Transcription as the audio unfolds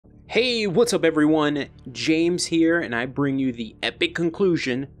Hey, what's up everyone? James here, and I bring you the epic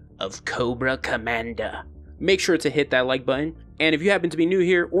conclusion of Cobra Commander. Make sure to hit that like button, and if you happen to be new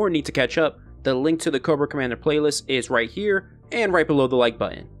here or need to catch up, the link to the Cobra Commander playlist is right here and right below the like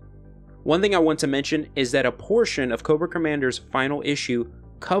button. One thing I want to mention is that a portion of Cobra Commander's final issue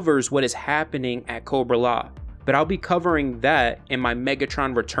covers what is happening at Cobra-La, but I'll be covering that in my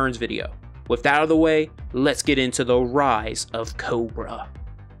Megatron Returns video. With that out of the way, let's get into the rise of Cobra.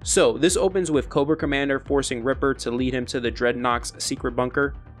 So, this opens with Cobra Commander forcing Ripper to lead him to the Dreadnough's secret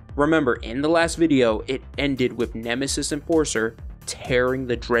bunker. Remember, in the last video, it ended with Nemesis Enforcer tearing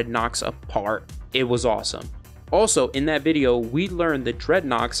the Dreadnoughs apart. It was awesome. Also, in that video, we learned the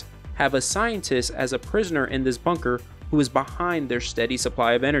Dreadnoughs have a scientist as a prisoner in this bunker who is behind their steady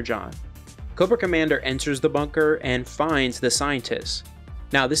supply of Energon. Cobra Commander enters the bunker and finds the scientist.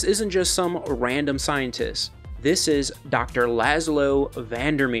 Now, this isn't just some random scientist. This is Dr. Lazlo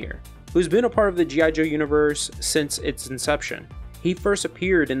Vandermeer, who's been a part of the G.I. Joe universe since its inception. He first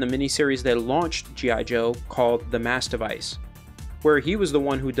appeared in the miniseries that launched G.I. Joe called The Mass Device, where he was the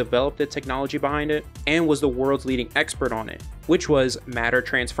one who developed the technology behind it and was the world's leading expert on it, which was matter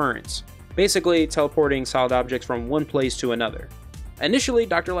transference, basically teleporting solid objects from one place to another. Initially,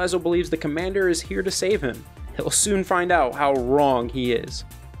 Dr. Lazlo believes the Commander is here to save him. He'll soon find out how wrong he is.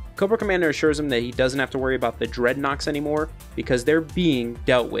 Cobra Commander assures him that he doesn't have to worry about the Dreadnoughs anymore because they're being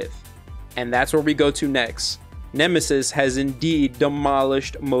dealt with. And that's where we go to next. Nemesis has indeed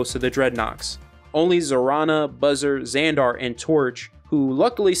demolished most of the Dreadnoughs. Only Zorana, Buzzer, Xandar, and Torch, who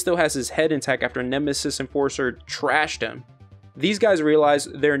luckily still has his head intact after Nemesis Enforcer trashed him. These guys realize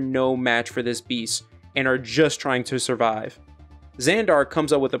they're no match for this beast and are just trying to survive. Xandar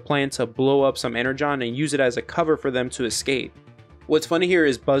comes up with a plan to blow up some Energon and use it as a cover for them to escape. What's funny here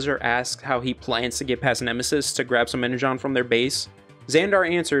is Buzzer asks how he plans to get past Nemesis to grab some Energon from their base. Xandar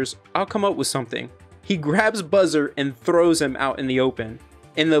answers, "I'll come up with something." He grabs Buzzer and throws him out in the open.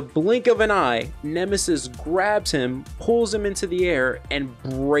 In the blink of an eye, Nemesis grabs him, pulls him into the air, and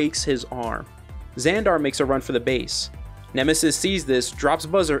breaks his arm. Xandar makes a run for the base. Nemesis sees this, drops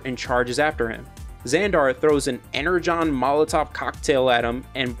Buzzer, and charges after him. Xandar throws an Energon Molotov cocktail at him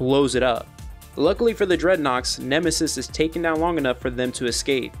and blows it up. Luckily for the Dreadnoughs, Nemesis is taken down long enough for them to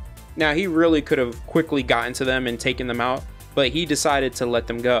escape. Now, he really could have quickly gotten to them and taken them out, but he decided to let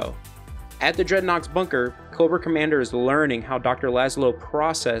them go. At the Dreadnoughts bunker, Cobra Commander is learning how Dr. Lazlo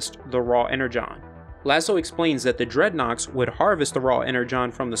processed the raw Energon. Lazlo explains that the Dreadnoughts would harvest the raw Energon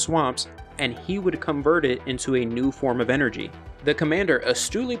from the swamps, and he would convert it into a new form of energy. The Commander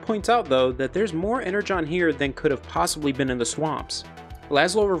astutely points out though that there's more Energon here than could have possibly been in the swamps.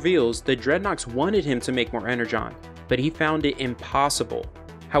 Lazlo reveals the Dreadnoughts wanted him to make more Energon, but he found it impossible.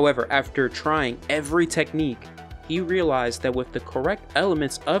 However, after trying every technique, he realized that with the correct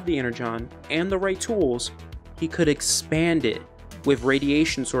elements of the Energon and the right tools, he could expand it with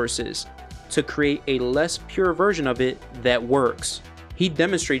radiation sources to create a less pure version of it that works. He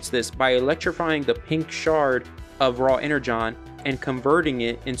demonstrates this by electrifying the pink shard of raw Energon and converting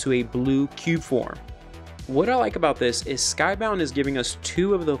it into a blue cube form. What I like about this is Skybound is giving us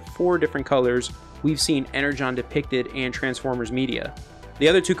 2 of the 4 different colors we've seen Energon depicted in Transformers media. The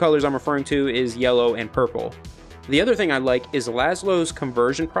other 2 colors I'm referring to is yellow and purple. The other thing I like is Lazlo's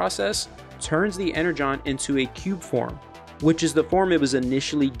conversion process turns the Energon into a cube form, which is the form it was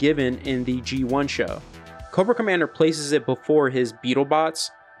initially given in the G1 show. Cobra Commander places it before his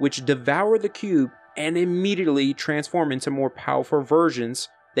Beetlebots, which devour the cube and immediately transform into more powerful versions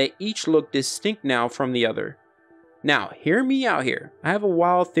that each look distinct now from the other. Now, hear me out here. I have a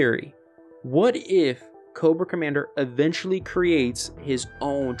wild theory. What if Cobra Commander eventually creates his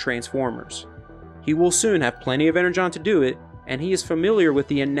own Transformers? He will soon have plenty of Energon to do it, and he is familiar with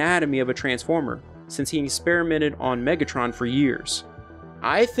the anatomy of a Transformer, since he experimented on Megatron for years.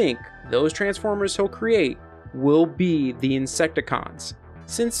 I think those Transformers he'll create will be the Insecticons,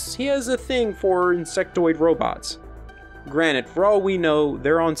 since he has a thing for insectoid robots. Granted, for all we know,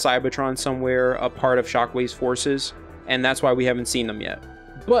 they're on Cybertron somewhere, a part of Shockwave's forces, and that's why we haven't seen them yet.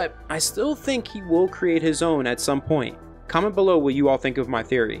 But I still think he will create his own at some point. Comment below what you all think of my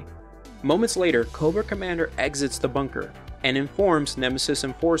theory. Moments later, Cobra Commander exits the bunker and informs Nemesis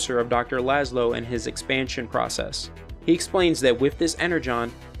Enforcer of Dr. Lazlo and his expansion process. He explains that with this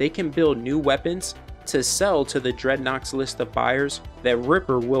Energon, they can build new weapons to sell to the Dreadnoughts list of buyers that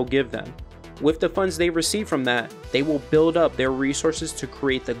Ripper will give them. With the funds they receive from that, they will build up their resources to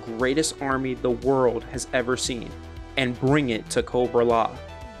create the greatest army the world has ever seen, and bring it to Cobra-La.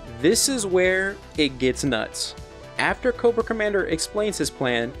 This is where it gets nuts. After Cobra Commander explains his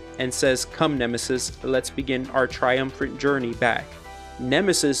plan and says, "Come Nemesis, let's begin our triumphant journey back,"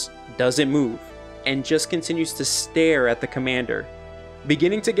 Nemesis doesn't move and just continues to stare at the commander.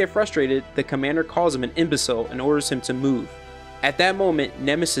 Beginning to get frustrated, the commander calls him an imbecile and orders him to move. At that moment,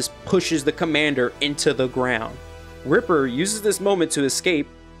 Nemesis pushes the commander into the ground. Ripper uses this moment to escape.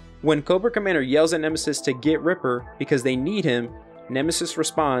 When Cobra Commander yells at Nemesis to get Ripper because they need him, Nemesis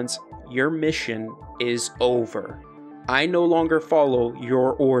responds, "Your mission is over. I no longer follow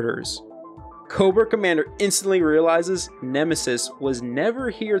your orders." Cobra Commander instantly realizes Nemesis was never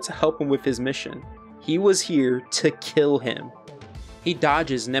here to help him with his mission. He was here to kill him. He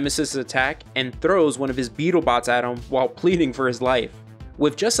dodges Nemesis' attack and throws one of his Beetlebots at him while pleading for his life.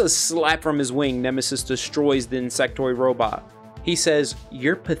 With just a slap from his wing, Nemesis destroys the insectoid robot. He says,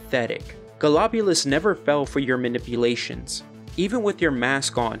 "You're pathetic. Globulus never fell for your manipulations. Even with your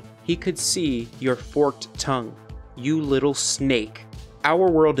mask on, he could see your forked tongue. You little snake. Our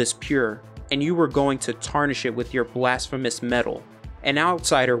world is pure, and you were going to tarnish it with your blasphemous metal. An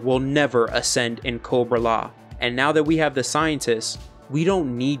outsider will never ascend in Cobra-La, and now that we have the scientists, we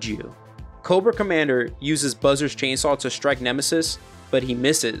don't need you." Cobra Commander uses Buzzer's chainsaw to strike Nemesis, but he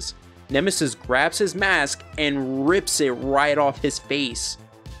misses. Nemesis grabs his mask and rips it right off his face.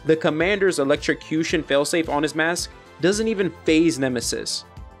 The commander's electrocution failsafe on his mask doesn't even faze Nemesis.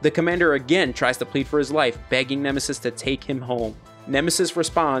 The commander again tries to plead for his life, begging Nemesis to take him home. Nemesis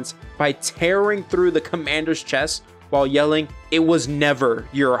responds by tearing through the commander's chest while yelling, "It was never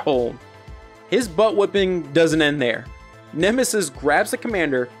your home." His butt whipping doesn't end there. Nemesis grabs the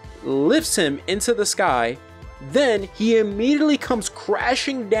commander, lifts him into the sky, then he immediately comes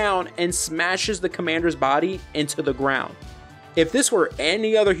crashing down and smashes the commander's body into the ground. If this were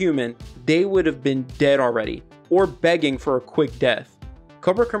any other human, they would have been dead already, or begging for a quick death.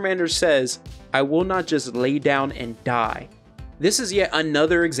 Cobra Commander says, "I will not just lay down and die." This is yet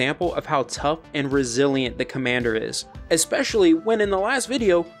another example of how tough and resilient the commander is, especially when in the last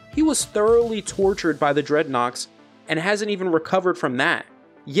video, he was thoroughly tortured by the Dreadnoks and hasn't even recovered from that.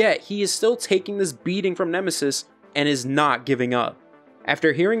 Yet he is still taking this beating from Nemesis and is not giving up.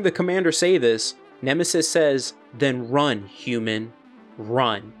 After hearing the commander say this, Nemesis says, "Then run, human,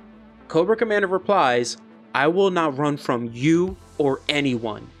 run." Cobra Commander replies, "I will not run from you or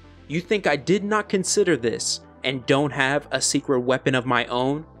anyone. You think I did not consider this and don't have a secret weapon of my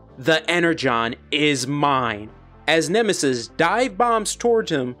own? The Energon is mine." As Nemesis dive bombs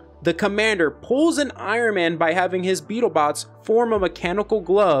towards him, the commander pulls an Iron Man by having his Beetlebots form a mechanical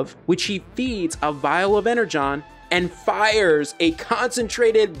glove, which he feeds a vial of Energon and fires a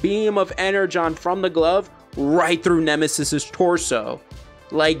concentrated beam of Energon from the glove right through Nemesis's torso.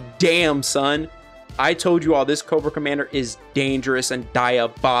 Like, damn, son. I told you all, this Cobra Commander is dangerous and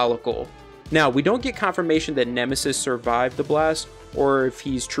diabolical. Now, we don't get confirmation that Nemesis survived the blast or if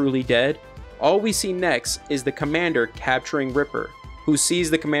he's truly dead. All we see next is the commander capturing Ripper, who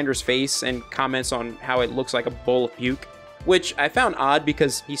sees the commander's face and comments on how it looks like a bowl of puke, which I found odd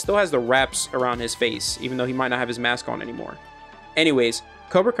because he still has the wraps around his face, even though he might not have his mask on anymore. Anyways,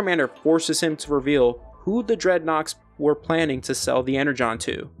 Cobra Commander forces him to reveal who the Dreadnoks were planning to sell the Energon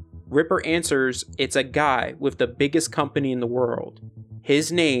to. Ripper answers it's a guy with the biggest company in the world.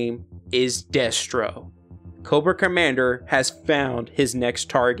 His name is Destro. Cobra Commander has found his next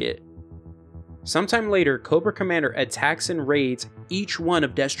target. Sometime later, Cobra Commander attacks and raids each one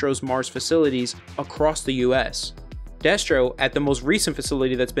of Destro's Mars facilities across the US. Destro, at the most recent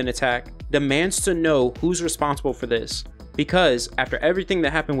facility that's been attacked, demands to know who's responsible for this, because after everything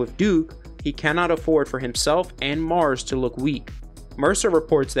that happened with Duke, he cannot afford for himself and Mars to look weak. Mercer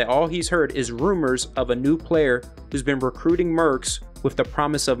reports that all he's heard is rumors of a new player who's been recruiting mercs with the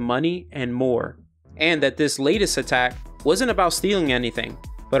promise of money and more, and that this latest attack wasn't about stealing anything,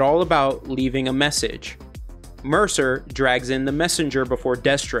 but all about leaving a message. Mercer drags in the messenger before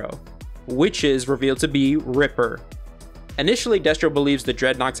Destro, which is revealed to be Ripper. Initially, Destro believes the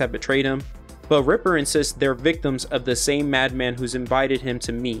Dreadnoks have betrayed him, but Ripper insists they're victims of the same madman who's invited him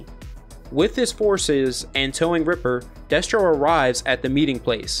to meet. With his forces and towing Ripper, Destro arrives at the meeting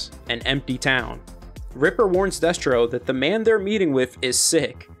place, an empty town. Ripper warns Destro that the man they're meeting with is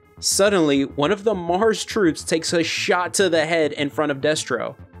sick. Suddenly, one of the Mars troops takes a shot to the head in front of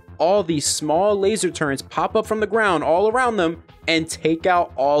Destro. All these small laser turrets pop up from the ground all around them and take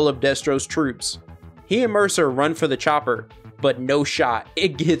out all of Destro's troops. He and Mercer run for the chopper, but no shot,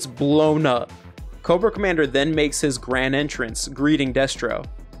 it gets blown up. Cobra Commander then makes his grand entrance, greeting Destro.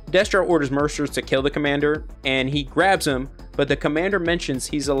 Destro orders Mercer to kill the commander, and he grabs him, but the commander mentions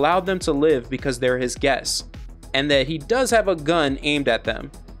he's allowed them to live because they're his guests, and that he does have a gun aimed at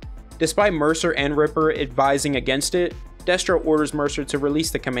them. Despite Mercer and Ripper advising against it, Destro orders Mercer to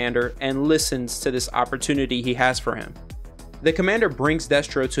release the commander and listens to this opportunity he has for him. The commander brings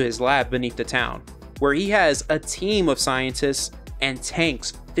Destro to his lab beneath the town, where he has a team of scientists and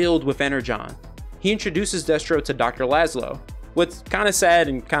tanks filled with Energon. He introduces Destro to Dr. Lazlo. What's kind of sad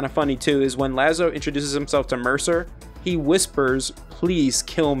and kind of funny too is when Lazlo introduces himself to Mercer, he whispers, "Please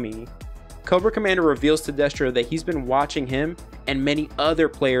kill me." Cobra Commander reveals to Destro that he's been watching him and many other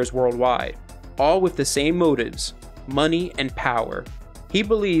players worldwide, all with the same motives, money and power. He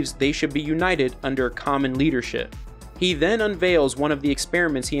believes they should be united under common leadership. He then unveils one of the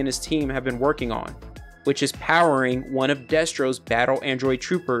experiments he and his team have been working on, which is powering one of Destro's battle android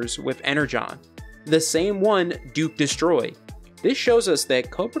troopers with Energon, the same one Duke destroyed. This shows us that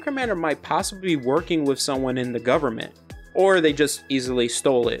Cobra Commander might possibly be working with someone in the government, or they just easily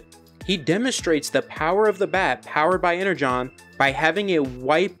stole it. He demonstrates the power of the bat powered by Energon by having it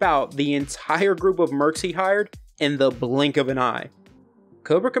wipe out the entire group of mercs he hired in the blink of an eye.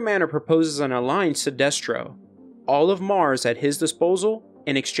 Cobra Commander proposes an alliance to Destro, all of Mars at his disposal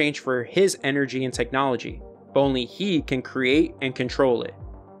in exchange for his energy and technology, but only he can create and control it.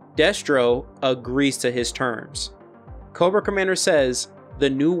 Destro agrees to his terms. Cobra Commander says, "The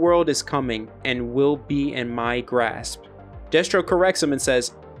new world is coming and will be in my grasp." Destro corrects him and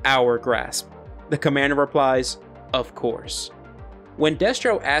says, "Our grasp." The commander replies, "Of course." When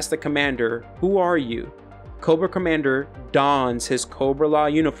Destro asks the commander, "Who are you?" Cobra Commander dons his Cobra-La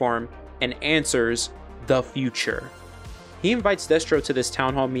uniform and answers, "The future." He invites Destro to this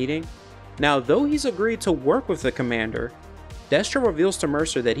town hall meeting. Now, though he's agreed to work with the commander, Destro reveals to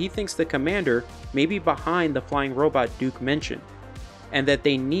Mercer that he thinks the commander may be behind the flying robot Duke mentioned, and that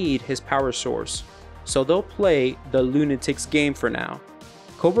they need his power source, so they'll play the lunatics game for now.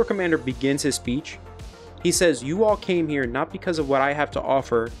 Cobra Commander begins his speech. He says, "You all came here not because of what I have to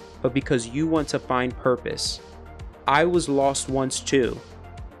offer, but because you want to find purpose. I was lost once too.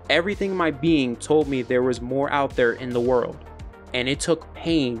 Everything in my being told me there was more out there in the world, and it took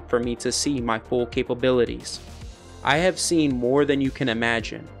pain for me to see my full capabilities. I have seen more than you can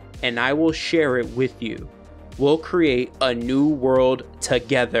imagine, and I will share it with you. We'll create a new world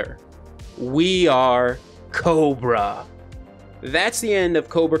together. We are Cobra." That's the end of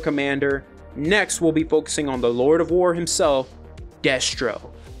Cobra Commander. Next, we'll be focusing on the Lord of War himself, Destro.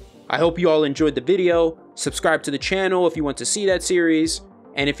 I hope you all enjoyed the video. Subscribe to the channel if you want to see that series.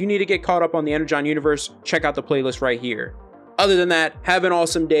 And if you need to get caught up on the Energon Universe, check out the playlist right here. Other than that, have an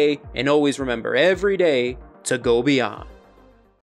awesome day, and always remember every day to go beyond.